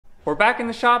We're back in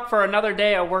the shop for another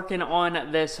day of working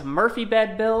on this Murphy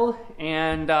bed build,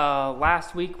 and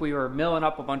last week we were milling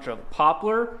up a bunch of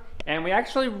poplar, and we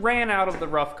actually ran out of the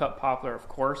rough cut poplar, of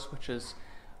course, which is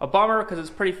a bummer because it's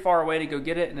pretty far away to go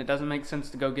get it, and it doesn't make sense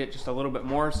to go get just a little bit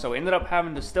more, so we ended up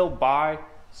having to still buy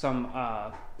some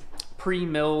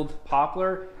pre-milled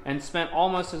poplar and spent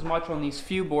almost as much on these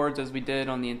few boards as we did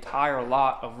on the entire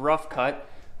lot of rough cut,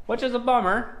 which is a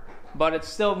bummer. But it's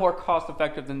still more cost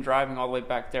effective than driving all the way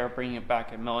back there, bringing it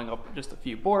back and milling up just a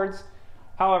few boards.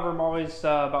 However, I'm always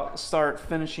about to start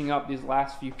finishing up these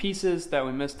last few pieces that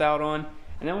we missed out on,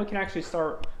 and then we can actually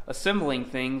start assembling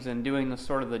things and doing the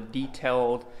sort of the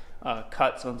detailed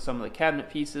cuts on some of the cabinet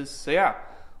pieces. So yeah,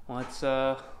 let's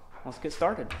get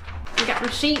started. We got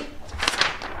the sheet.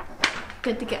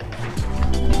 Good to go.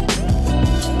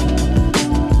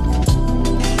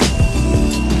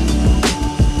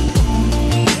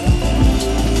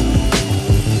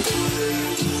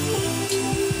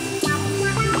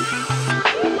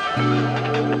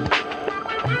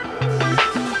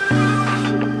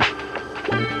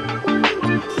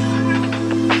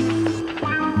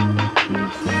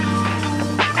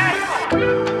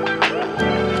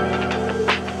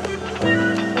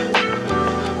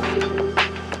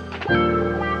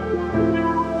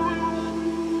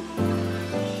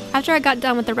 After I got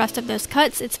done with the rest of those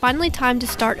cuts, it's finally time to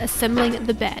start assembling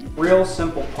the bed. Real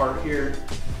simple part here.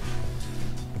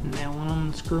 Nailing them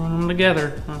and screwing them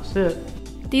together. That's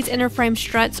it. These inner frame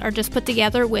struts are just put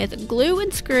together with glue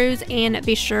and screws, and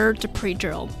be sure to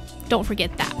pre-drill. Don't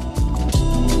forget that.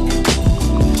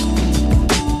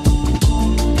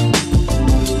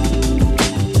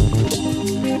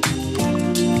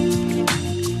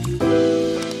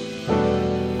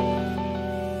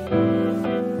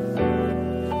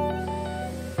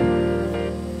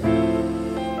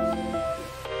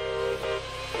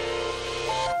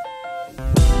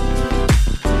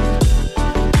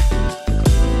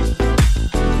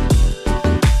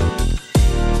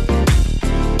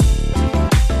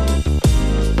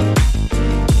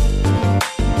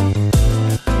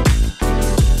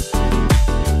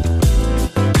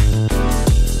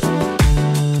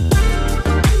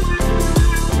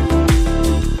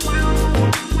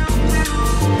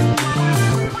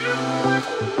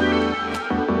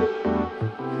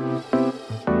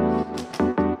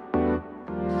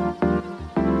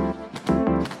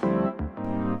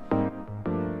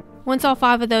 Once all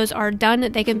 5 of those are done,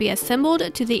 they can be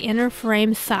assembled to the inner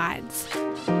frame sides.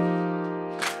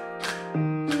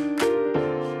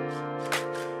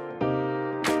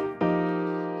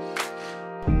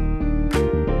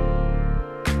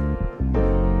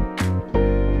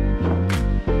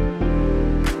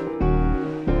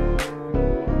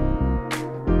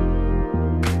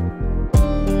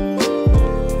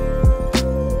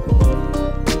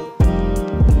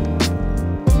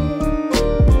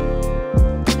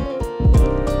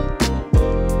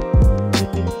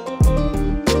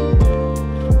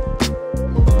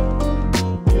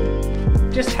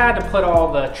 Had to put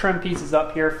all the trim pieces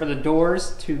up here for the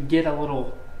doors to get a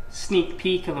little sneak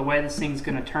peek of the way this thing's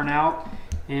going to turn out,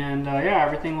 and yeah,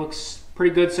 everything looks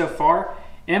pretty good so far.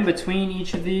 In between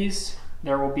each of these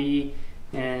there will be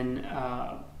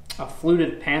a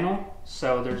fluted panel,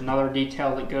 so there's another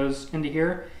detail that goes into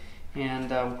here,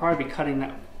 and we'll probably be cutting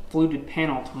that fluted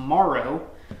panel tomorrow.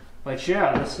 But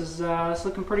yeah, this is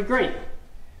looking pretty great.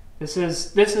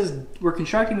 We're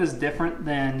constructing this different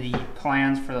than the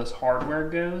plans for those hardware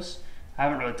goes. I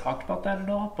haven't really talked about that at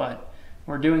all, but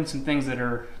we're doing some things that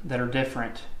are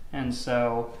different, and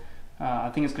so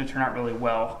I think it's going to turn out really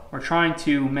well. We're trying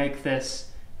to make this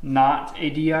not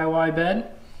a DIY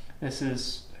bed. This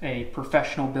is a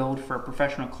professional build for a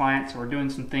professional client, so we're doing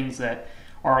some things that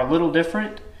are a little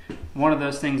different. One of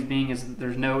those things being is that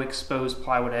there's no exposed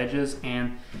plywood edges,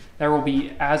 and there will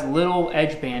be as little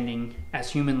edge banding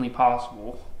as humanly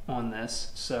possible on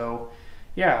this. So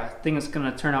yeah, I think it's going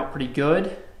to turn out pretty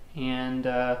good, and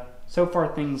so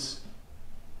far things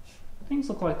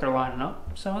look like they're lining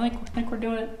up. So I think we're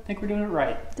doing it. I think we're doing it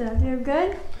right. Did I do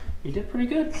good? You did pretty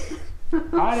good.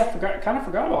 I kind of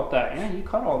forgot about that. Yeah, you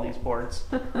cut all these boards.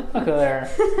 Look at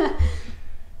there.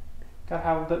 Gotta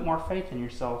have a bit more faith in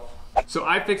yourself. So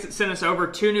iFixit sent us over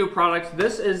 2 new products.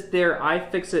 This is their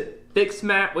iFixit Fix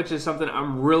Mat, which is something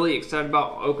I'm really excited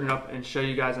about. I'll open it up and show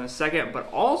you guys in a second.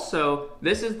 But also,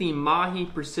 this is the Mahi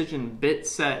Precision Bit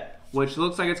Set, which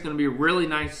looks like it's going to be really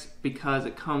nice because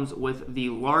it comes with the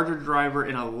larger driver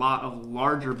and a lot of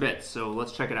larger bits. So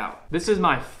let's check it out. This is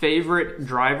my favorite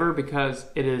driver because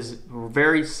it is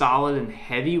very solid and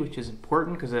heavy, which is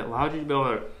important because it allows you to be able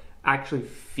to actually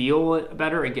feel it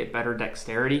better and get better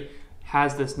dexterity.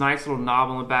 has this nice little knob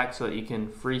on the back so that you can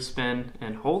free spin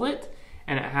and hold it.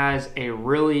 And it has a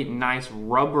really nice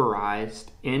rubberized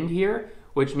end here,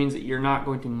 which means that you're not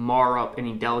going to mar up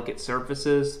any delicate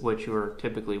surfaces, which you're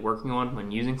typically working on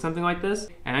when using something like this.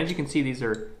 And as you can see, these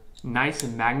are nice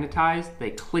and magnetized.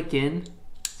 They click in.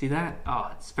 See that?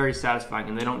 Oh, it's very satisfying,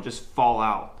 and they don't just fall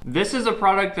out. This is a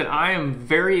product that I am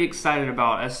very excited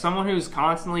about. As someone who's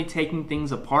constantly taking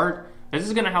things apart, this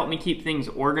is gonna help me keep things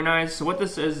organized. So what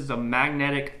this is a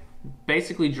magnetic,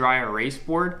 basically dry erase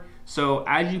board. So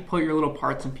as you put your little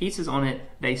parts and pieces on it,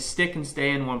 they stick and stay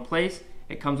in one place.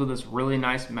 It comes with this really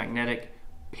nice magnetic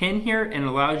pin here, and it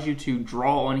allows you to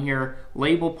draw on here,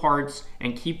 label parts,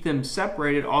 and keep them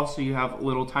separated. Also, you have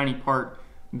little tiny part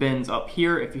bins up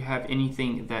here if you have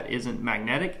anything that isn't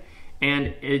magnetic.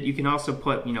 And you can also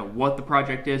put, what the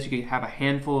project is. You can have a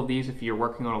handful of these if you're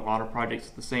working on a lot of projects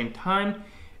at the same time.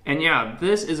 And yeah,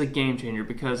 this is a game changer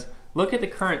because look at the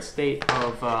current state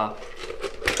of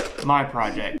my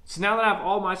project. So now that I have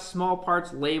all my small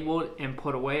parts labeled and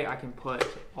put away, I can put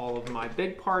all of my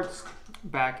big parts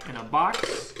back in a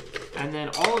box. And then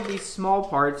all of these small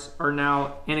parts are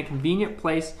now in a convenient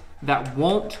place that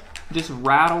won't just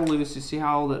rattle loose. You see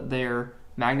how that they're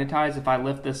magnetized? If I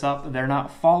lift this up, they're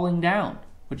not falling down,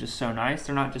 which is so nice.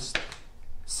 They're not just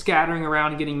scattering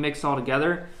around and getting mixed all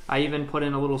together. I even put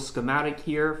in a little schematic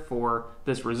here for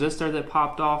this resistor that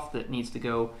popped off that needs to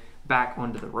go back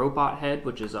onto the robot head,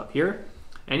 which is up here.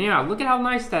 And yeah, look at how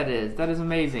nice that is. That is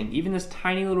amazing. Even this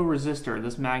tiny little resistor,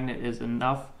 this magnet has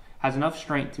enough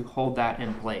strength to hold that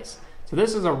in place. So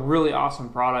this is a really awesome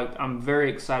product. I'm very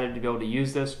excited to be able to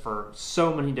use this for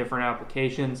so many different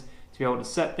applications, to be able to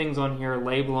set things on here,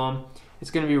 label them. It's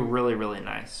gonna be really, really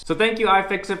nice. So thank you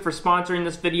iFixit for sponsoring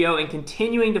this video and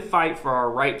continuing to fight for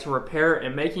our right to repair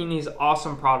and making these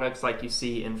awesome products like you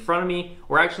see in front of me.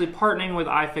 We're actually partnering with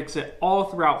iFixit all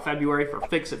throughout February for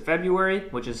Fix It February,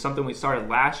 which is something we started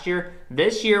last year.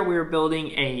 This year we are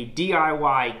building a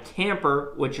DIY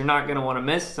camper, which you're not gonna wanna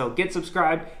miss, so get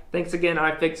subscribed. Thanks again,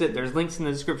 iFixit. There's links in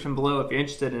the description below if you're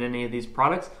interested in any of these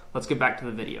products. Let's get back to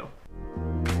the video.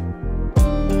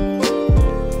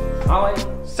 All it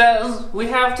says we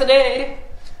have today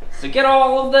to get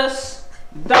all of this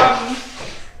done.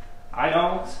 I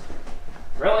don't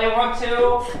really want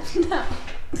to, no.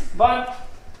 But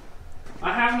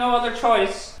I have no other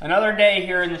choice. Another day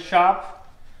here in the shop.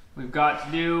 We've got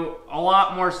to do a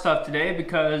lot more stuff today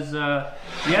because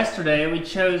yesterday we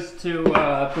chose to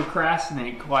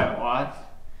procrastinate quite a lot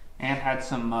and had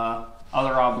some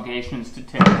other obligations to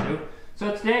tend to.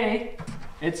 So today,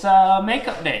 it's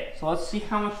makeup day, so let's see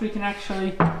how much we can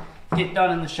actually get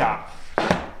done in the shop.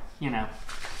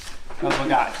 Because we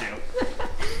got to.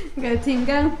 Go team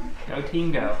go. Go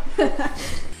team go.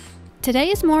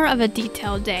 Today is more of a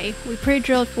detailed day. We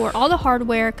pre-drilled for all the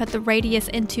hardware, cut the radius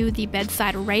into the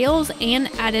bedside rails, and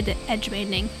added edge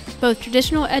banding. Both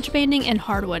traditional edge banding and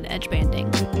hardwood edge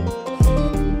banding.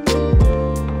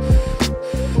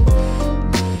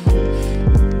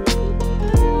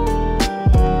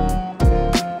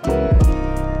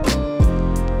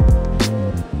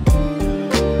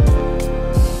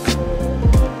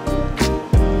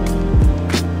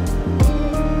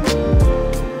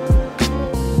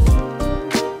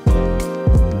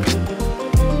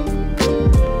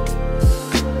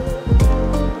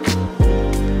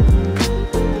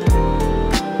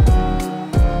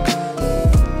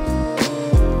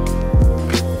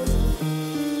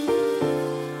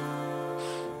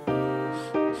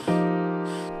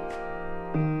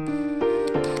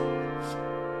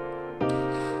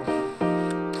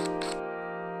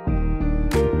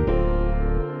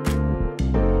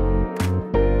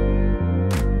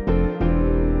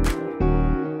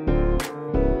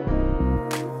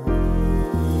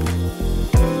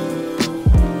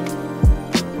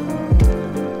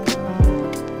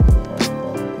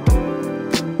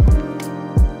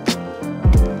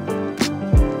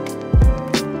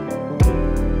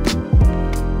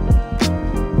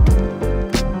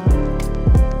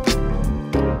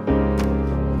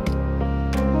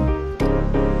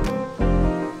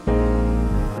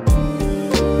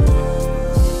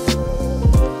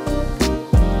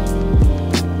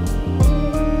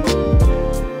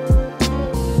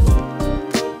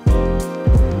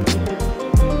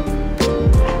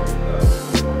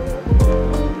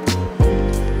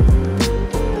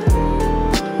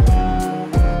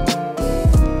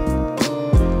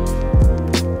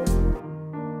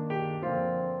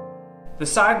 The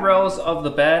side rails of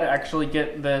the bed actually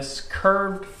get this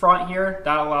curved front here.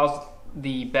 That allows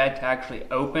the bed to actually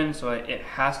open, so it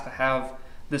has to have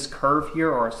this curve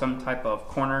here or some type of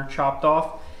corner chopped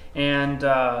off. And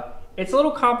it's a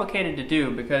little complicated to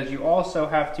do because you also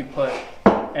have to put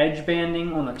edge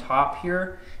banding on the top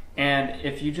here. And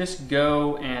if you just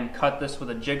go and cut this with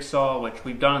a jigsaw, which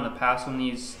we've done in the past on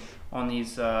these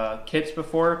kits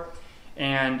before,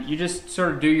 and you just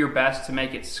sort of do your best to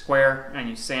make it square, and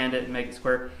you sand it and make it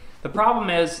square. The problem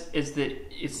is that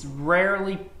it's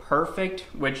rarely perfect,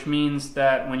 which means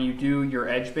that when you do your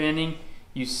edge banding,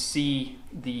 you see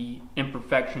the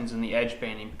imperfections in the edge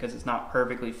banding because it's not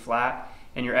perfectly flat,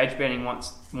 and your edge banding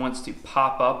wants to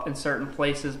pop up in certain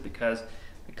places because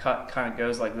the cut kind of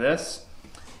goes like this.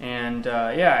 And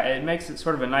yeah, it makes it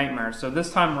sort of a nightmare. So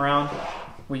this time around,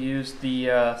 we used the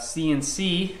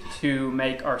CNC to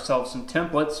make ourselves some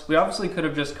templates. We obviously could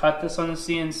have just cut this on the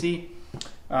CNC,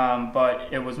 but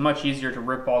it was much easier to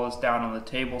rip all this down on the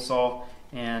table saw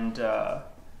and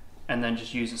then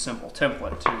just use a simple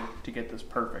template to get this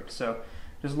perfect. So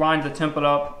just line the template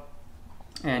up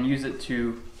and use it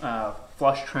to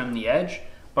flush trim the edge.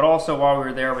 But also while we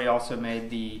were there, we also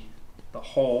made the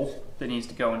hole that needs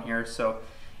to go in here. So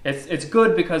it's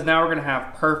good because now we're going to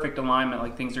have perfect alignment.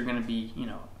 Like, things are going to be, you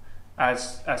know,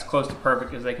 as close to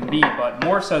perfect as they can be. But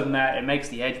more so than that, it makes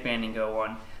the edge banding go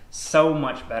on so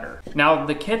much better. Now,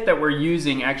 the kit that we're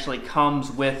using actually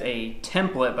comes with a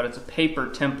template, but it's a paper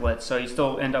template, so you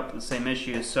still end up with the same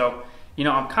issues. So, you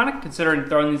know, I'm kind of considering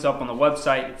throwing these up on the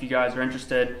website if you guys are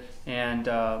interested, and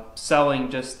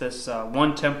selling just this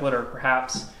one template, or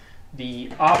perhaps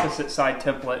the opposite side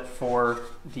template for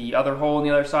the other hole on the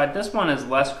other side. This one is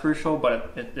less crucial,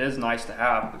 but it is nice to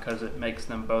have because it makes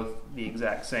them both the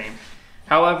exact same.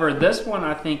 However, this one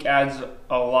I think adds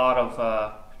a lot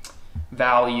of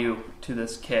value to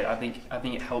this kit. I think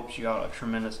it helps you out a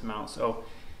tremendous amount. So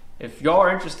if y'all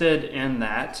are interested in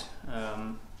that,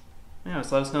 yeah,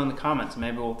 just let us know in the comments.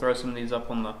 Maybe we'll throw some of these up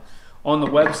on the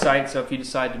website. So if you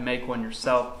decide to make one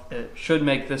yourself, it should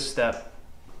make this step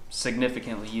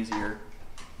significantly easier.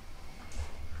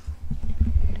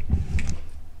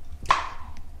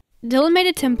 Dylan made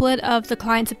a template of the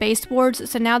client's baseboards,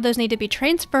 so now those need to be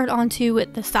transferred onto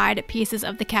the side pieces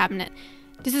of the cabinet.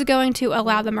 This is going to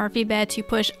allow the Murphy bed to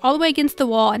push all the way against the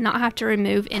wall and not have to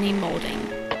remove any molding.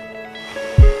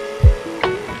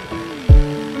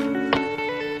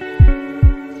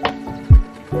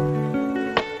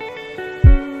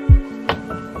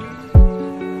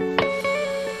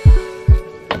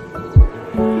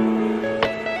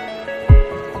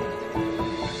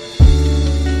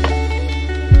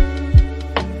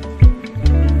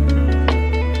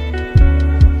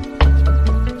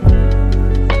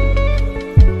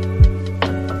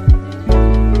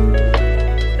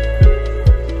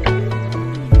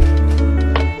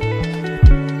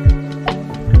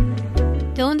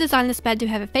 Designed this bed to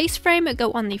have a face frame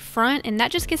go on the front, and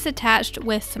that just gets attached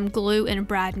with some glue and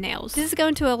brad nails. This is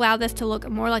going to allow this to look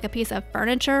more like a piece of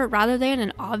furniture rather than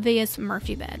an obvious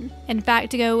Murphy bed. In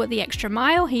fact, to go the extra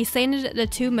mile, he sanded the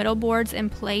two middle boards in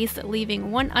place,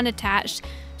 leaving one unattached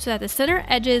so that the center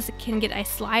edges can get a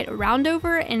slight round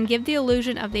over and give the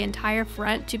illusion of the entire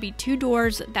front to be two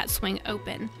doors that swing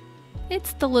open.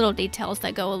 It's the little details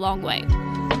that go a long way.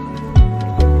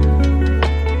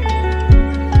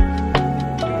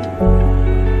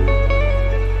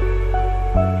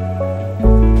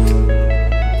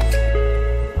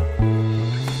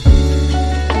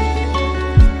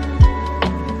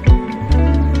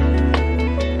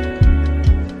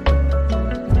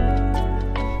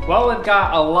 Well, we've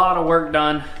got a lot of work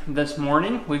done this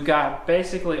morning. We've got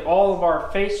basically all of our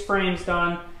face frames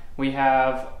done. We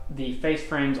have the face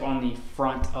frames on the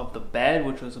front of the bed,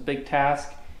 which was a big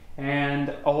task,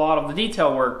 and a lot of the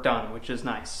detail work done, which is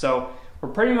nice. So we're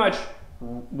pretty much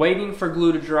waiting for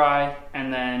glue to dry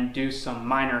and then do some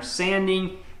minor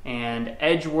sanding and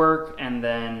edge work, and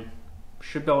then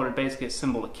should be able to basically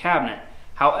assemble the cabinet.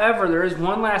 However, there is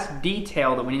one last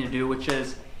detail that we need to do, which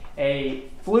is a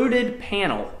fluted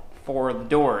panel for the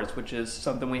doors, which is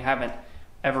something we haven't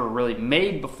ever really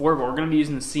made before, but we're going to be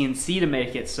using the CNC to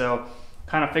make it. So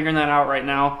kind of figuring that out right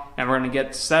now, and we're going to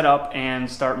get set up and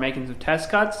start making some test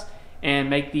cuts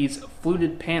and make these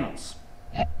fluted panels.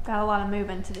 Got a lot of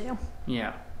moving to do.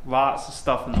 Yeah, lots of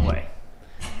stuff in the way.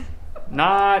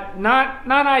 Not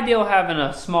ideal having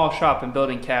a small shop and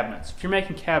building cabinets. If you're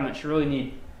making cabinets, you really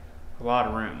need a lot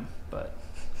of room, but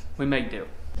we make do.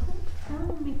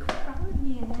 Don't be crying.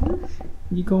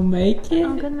 You gonna make it?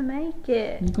 I'm gonna make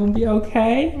it. You gonna be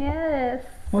okay? Yes.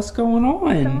 What's going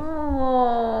on?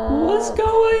 Oh. What's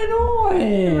going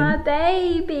on? My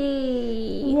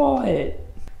baby.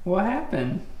 What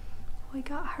happened? We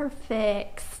got her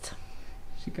fixed.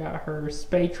 She got her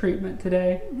spay treatment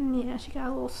today? Yeah, she got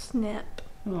a little snip.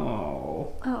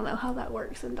 Oh. I don't know how that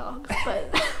works in dogs,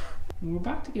 but We're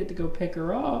about to get to go pick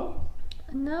her up.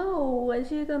 No,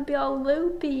 she's gonna be all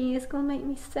loopy. It's gonna make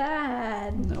me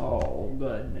sad. Oh,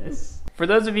 goodness. For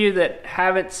those of you that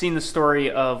haven't seen the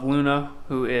story of Luna,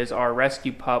 who is our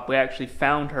rescue pup, we actually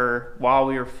found her while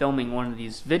we were filming one of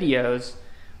these videos,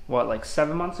 what, like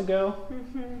 7 months ago?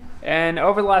 Mm-hmm. And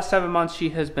over the last 7 months, she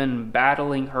has been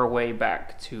battling her way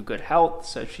back to good health.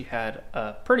 So she had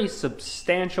a pretty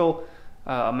substantial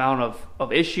amount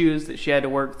of issues that she had to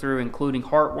work through, including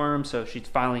heartworm. So she's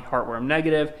finally heartworm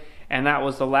negative. And that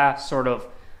was the last sort of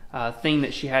thing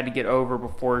that she had to get over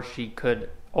before she could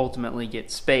ultimately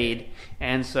get spayed.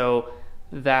 And so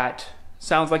that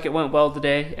sounds like it went well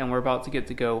today, and we're about to get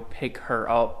to go pick her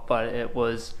up. But it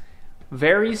was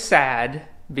very sad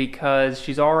because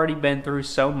she's already been through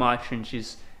so much, and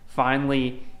she's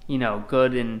finally, you know,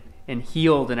 good and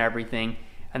healed and everything.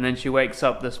 And then she wakes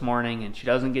up this morning and she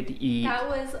doesn't get to eat. That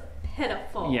was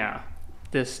pitiful. Yeah.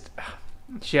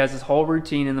 She has this whole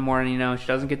routine in the morning, you know, she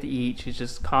doesn't get to eat. She's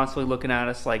just constantly looking at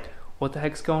us like, what the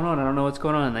heck's going on? I don't know what's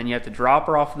going on. And then you have to drop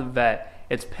her off to the vet.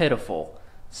 It's pitiful.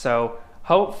 So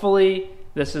hopefully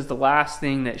this is the last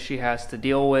thing that she has to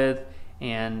deal with,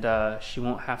 and she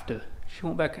won't have to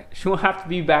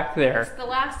be back there. It's the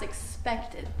last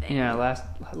expected thing. Yeah,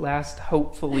 last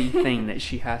hopefully thing that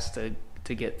she has to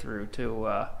get through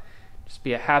to just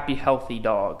be a happy, healthy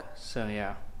dog. So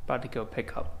yeah, about to go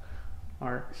pick up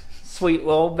our sweet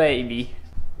little baby.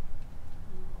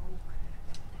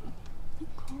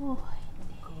 Good.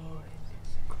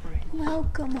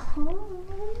 Welcome home.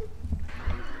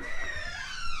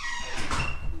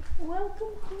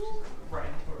 Welcome home. Right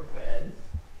into her bed.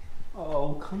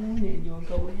 Oh, come on in. You'll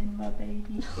go in, my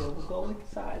baby. So we'll go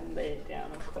inside and lay it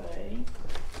down, okay?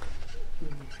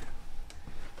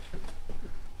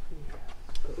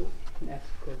 That's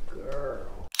a good girl.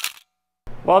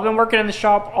 Well, I've been working in the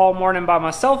shop all morning by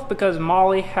myself because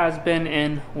Molly has been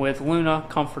in with Luna,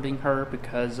 comforting her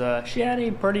because she had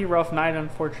a pretty rough night,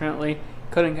 unfortunately.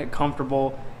 Couldn't get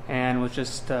comfortable and was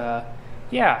just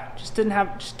didn't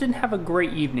have a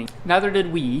great evening. Neither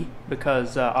did we,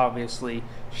 because obviously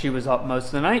she was up most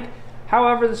of the night.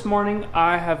 However, this morning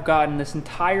I have gotten this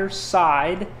entire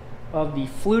side of the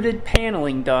fluted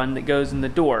paneling done that goes in the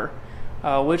door,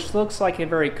 which looks like a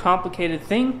very complicated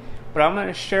thing, but I'm going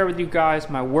to share with you guys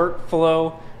my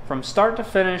workflow from start to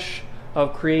finish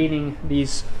of creating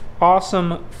these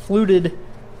awesome fluted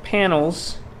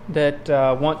panels that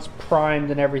once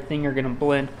primed and everything are going to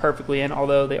blend perfectly in,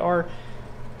 although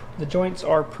the joints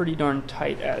are pretty darn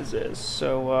tight as is.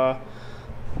 So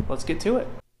let's get to it.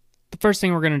 The first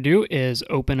thing we're going to do is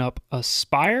open up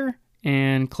Aspire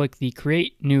and click the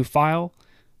Create New File.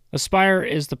 Aspire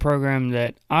is the program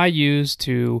that I use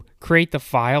to create the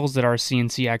files that our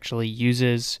CNC actually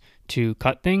uses to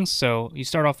cut things. So you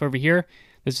start off over here.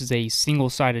 This is a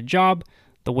single-sided job.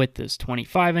 The width is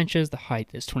 25 inches, the height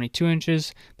is 22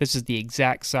 inches. This is the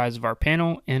exact size of our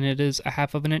panel, and it is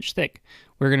 1/2 of an inch thick.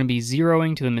 We're going to be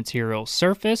zeroing to the material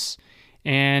surface,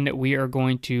 and we are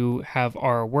going to have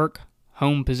our work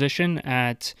home position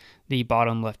at the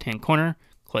bottom left-hand corner.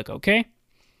 Click OK.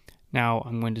 Now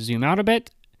I'm going to zoom out a bit.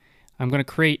 I'm going to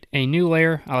create a new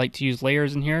layer. I like to use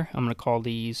layers in here. I'm going to call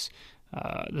these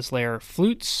this layer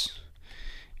flutes,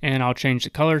 and I'll change the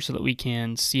color so that we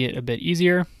can see it a bit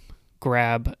easier.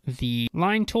 Grab the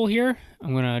line tool here.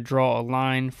 I'm going to draw a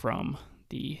line from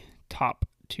the top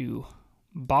to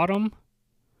bottom.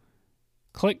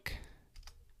 Click,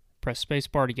 press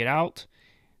spacebar to get out.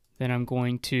 Then I'm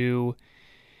going to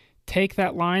take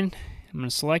that line, I'm going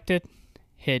to select it,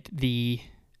 hit the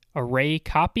array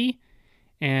copy,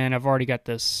 and I've already got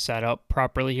this set up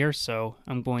properly here, so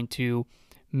I'm going to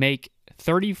make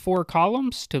 34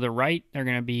 columns to the right. They're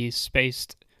going to be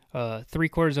spaced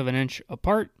 3/4 of an inch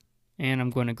apart, and I'm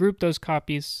going to group those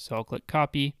copies. So I'll click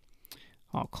copy,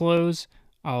 I'll close,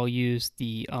 I'll use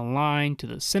the align to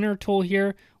the center tool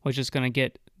here, which is going to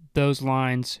get those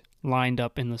lines lined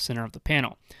up in the center of the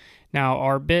panel. Now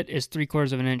our bit is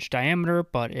 3/4 of an inch diameter,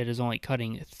 but it is only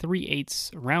cutting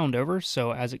 3/8 round over.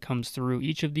 So as it comes through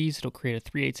each of these, it'll create a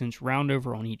 3/8 inch round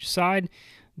over on each side,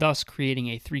 thus creating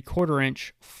a 3/4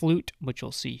 inch flute, which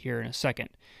you'll see here in a second.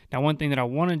 Now one thing that I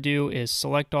want to do is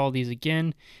select all these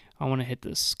again. I want to hit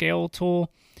the scale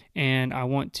tool, and I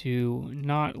want to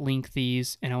not link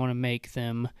these, and I want to make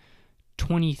them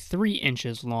 23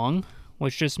 inches long,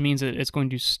 which just means that it's going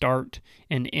to start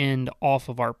and end off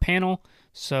of our panel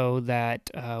so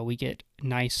that we get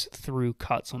nice through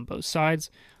cuts on both sides.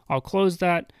 I'll close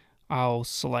that. I'll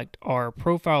select our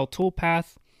profile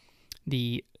toolpath.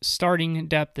 The starting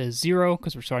depth is 0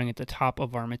 because we're starting at the top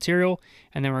of our material,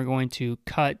 and then we're going to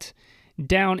cut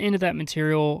down into that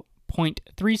material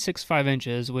 0.365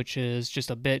 inches, which is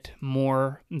just a bit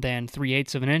more than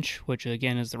 3/8 of an inch, which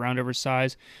again is the roundover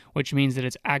size, which means that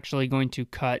it's actually going to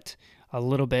cut a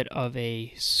little bit of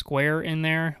a square in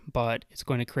there, but it's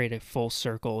going to create a full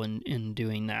circle in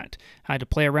doing that. I had to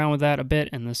play around with that a bit,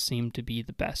 and this seemed to be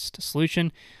the best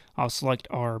solution. I'll select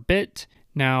our bit.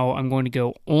 Now I'm going to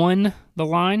go on the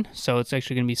line, so it's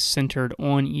actually going to be centered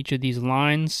on each of these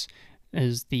lines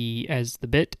as the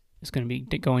bit is going to be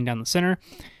going down the center.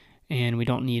 And we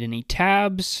don't need any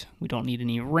tabs, we don't need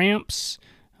any ramps.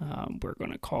 We're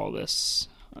going to call this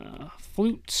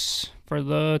flutes for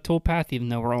the toolpath, even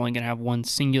though we're only going to have one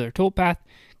singular toolpath.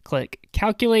 Click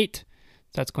calculate.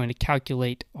 That's going to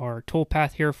calculate our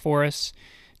toolpath here for us.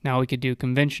 Now we could do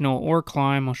conventional or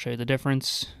climb. I'll show you the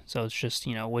difference. So it's just,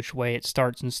 which way it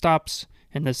starts and stops.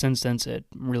 In this instance, it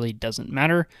really doesn't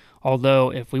matter.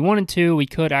 Although if we wanted to, we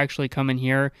could actually come in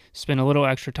here, spend a little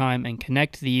extra time and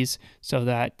connect these so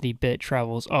that the bit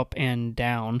travels up and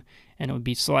down, and it would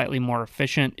be slightly more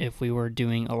efficient if we were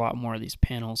doing a lot more of these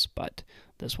panels, but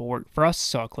this will work for us.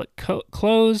 So I'll click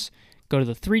close, go to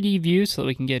the 3D view so that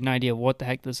we can get an idea of what the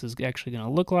heck this is actually going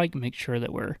to look like, make sure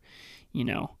that we're,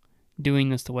 doing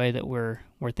this the way that we're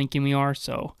thinking we are.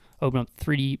 So open up the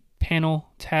 3D panel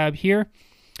tab here,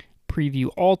 preview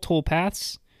all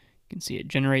toolpaths. You can see it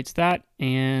generates that,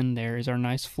 and there is our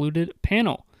nice fluted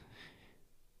panel.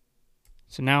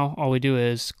 So now all we do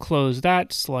is close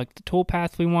that, select the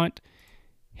toolpath we want,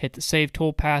 hit the Save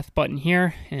Toolpath button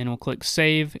here, and we'll click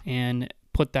Save and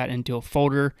put that into a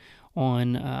folder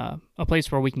on a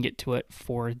place where we can get to it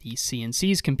for the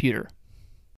CNC's computer.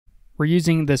 We're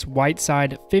using this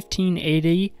Whiteside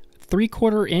 1580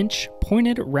 3/4 inch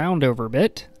pointed roundover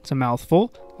bit. It's a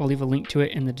mouthful. I'll leave a link to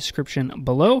it in the description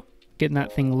below. Getting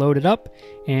that thing loaded up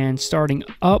and starting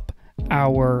up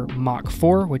our Mach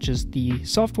 4, which is the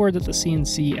software that the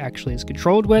CNC actually is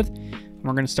controlled with.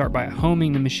 We're going to start by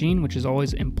homing the machine, which is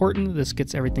always important. This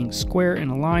gets everything square and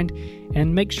aligned,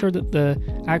 and make sure that the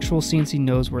actual CNC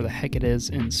knows where the heck it is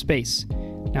in space.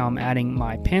 Now I'm adding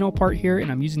my panel part here,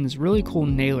 and I'm using this really cool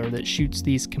nailer that shoots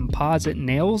these composite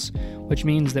nails, which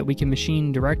means that we can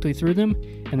machine directly through them,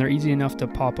 and they're easy enough to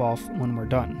pop off when we're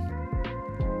done.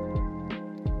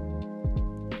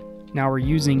 Now we're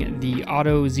using the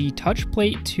Auto Z touch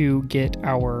plate to get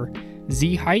our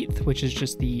Z height, which is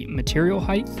just the material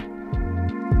height.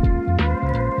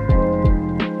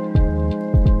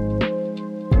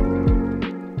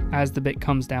 As the bit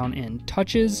comes down and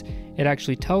touches, it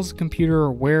actually tells the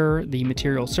computer where the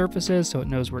material surface is, so it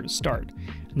knows where to start.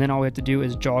 And then all we have to do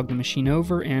is jog the machine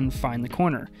over and find the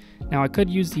corner. Now I could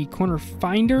use the corner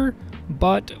finder,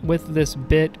 but with this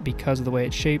bit, because of the way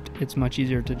it's shaped, it's much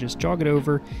easier to just jog it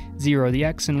over, zero the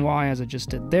X and Y as I just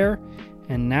did there.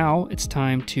 And now it's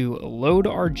time to load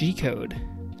our G-code.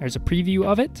 There's a preview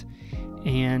of it,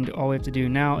 and all we have to do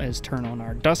now is turn on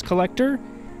our dust collector,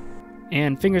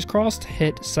 and fingers crossed,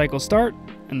 hit cycle start,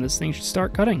 and this thing should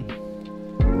start cutting.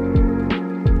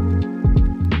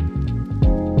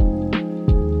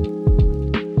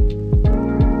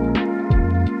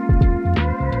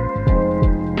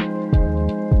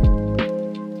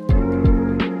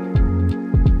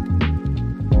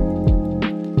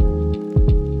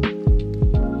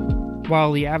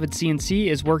 While the Avid CNC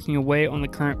is working away on the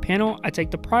current panel, I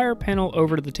take the prior panel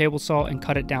over to the table saw and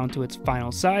cut it down to its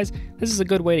final size. This is a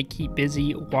good way to keep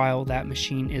busy while that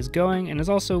machine is going, and is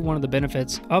also one of the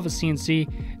benefits of a CNC.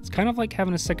 It's kind of like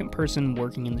having a second person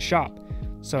working in the shop.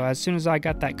 So as soon as I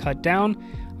got that cut down,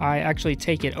 I actually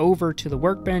take it over to the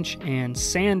workbench and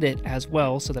sand it as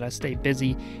well so that I stay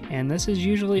busy, and this is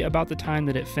usually about the time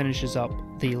that it finishes up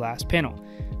the last panel.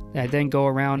 I then go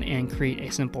around and create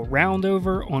a simple round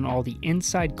over on all the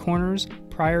inside corners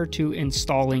prior to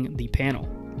installing the panel.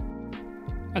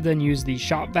 I then use the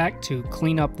shop vac to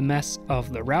clean up the mess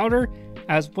of the router,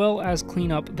 as well as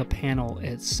clean up the panel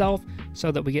itself so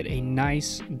that we get a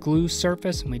nice glue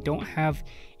surface and we don't have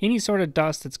any sort of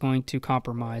dust that's going to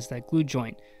compromise that glue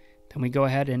joint. Then we go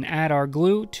ahead and add our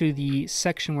glue to the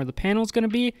section where the panel is going to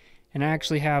be, and I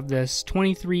actually have this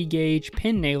 23 gauge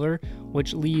pin nailer,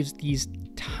 which leaves these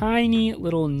tiny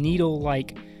little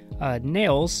needle-like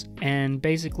nails and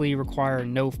basically require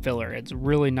no filler. It's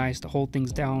really nice to hold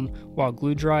things down while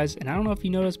glue dries, and I don't know if you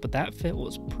noticed, but that fit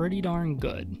was pretty darn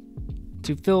good.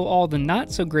 To fill all the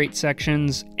not so great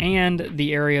sections and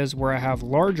the areas where I have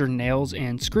larger nails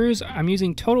and screws, I'm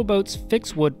using Total Boat's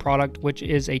Fix Wood product, which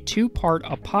is a 2-part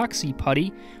epoxy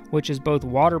putty, which is both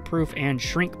waterproof and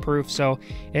shrink proof, so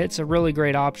it's a really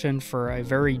great option for a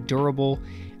very durable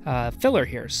filler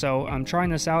here. So I'm trying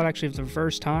this out actually for the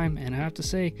first time, and I have to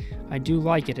say I do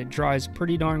like it. It dries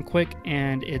pretty darn quick,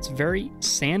 and it's very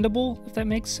sandable, if that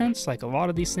makes sense. Like, a lot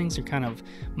of these things are kind of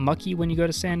mucky when you go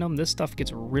to sand them. This stuff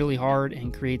gets really hard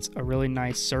and creates a really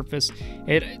nice surface.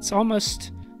 It's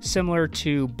almost similar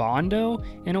to Bondo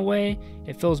in a way.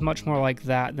 It feels much more like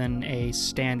that than a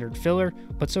standard filler,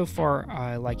 but so far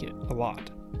I like it a lot.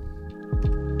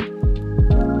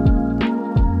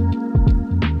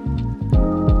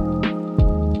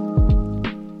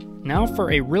 Now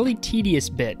for a really tedious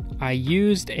bit, I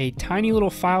used a tiny little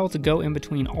file to go in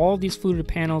between all these fluted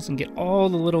panels and get all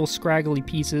the little scraggly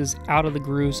pieces out of the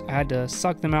grooves. I had to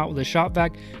suck them out with a shop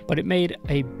vac, but it made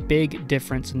a big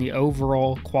difference in the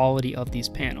overall quality of these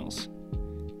panels.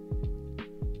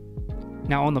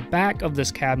 Now on the back of this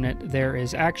cabinet, there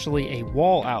is actually a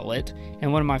wall outlet,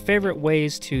 and one of my favorite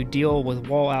ways to deal with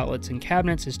wall outlets in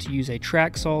cabinets is to use a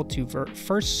track saw to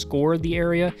first score the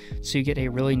area so you get a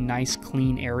really nice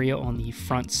clean area on the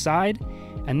front side,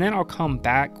 and then I'll come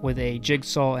back with a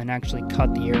jigsaw and actually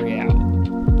cut the area out.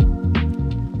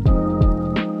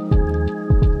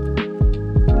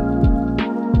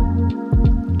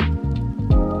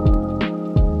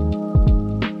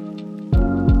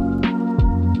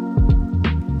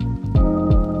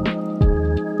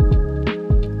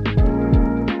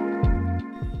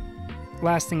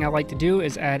 Last thing I like to do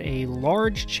is add a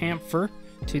large chamfer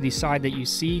to the side that you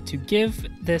see to give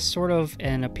this sort of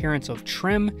an appearance of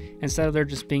trim instead of there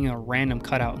just being a random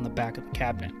cutout in the back of the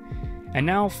cabinet. And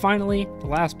now finally, the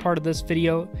last part of this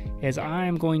video is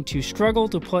I'm going to struggle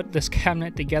to put this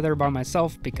cabinet together by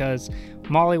myself because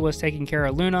Molly was taking care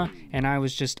of Luna and I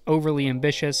was just overly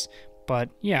ambitious. But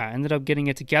yeah, I ended up getting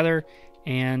it together,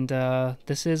 and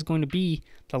this is going to be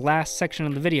the last section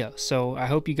of the video. So I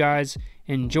hope you guys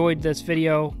enjoyed this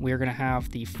video. We're going to have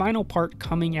the final part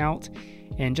coming out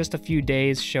in just a few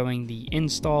days, showing the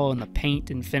install and the paint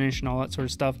and finish and all that sort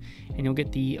of stuff, and you'll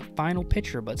get the final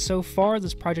picture. But so far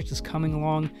this project is coming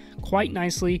along quite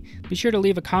nicely. Be sure to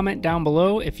leave a comment down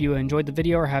below if you enjoyed the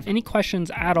video or have any questions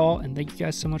at all, and thank you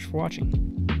guys so much for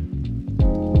watching.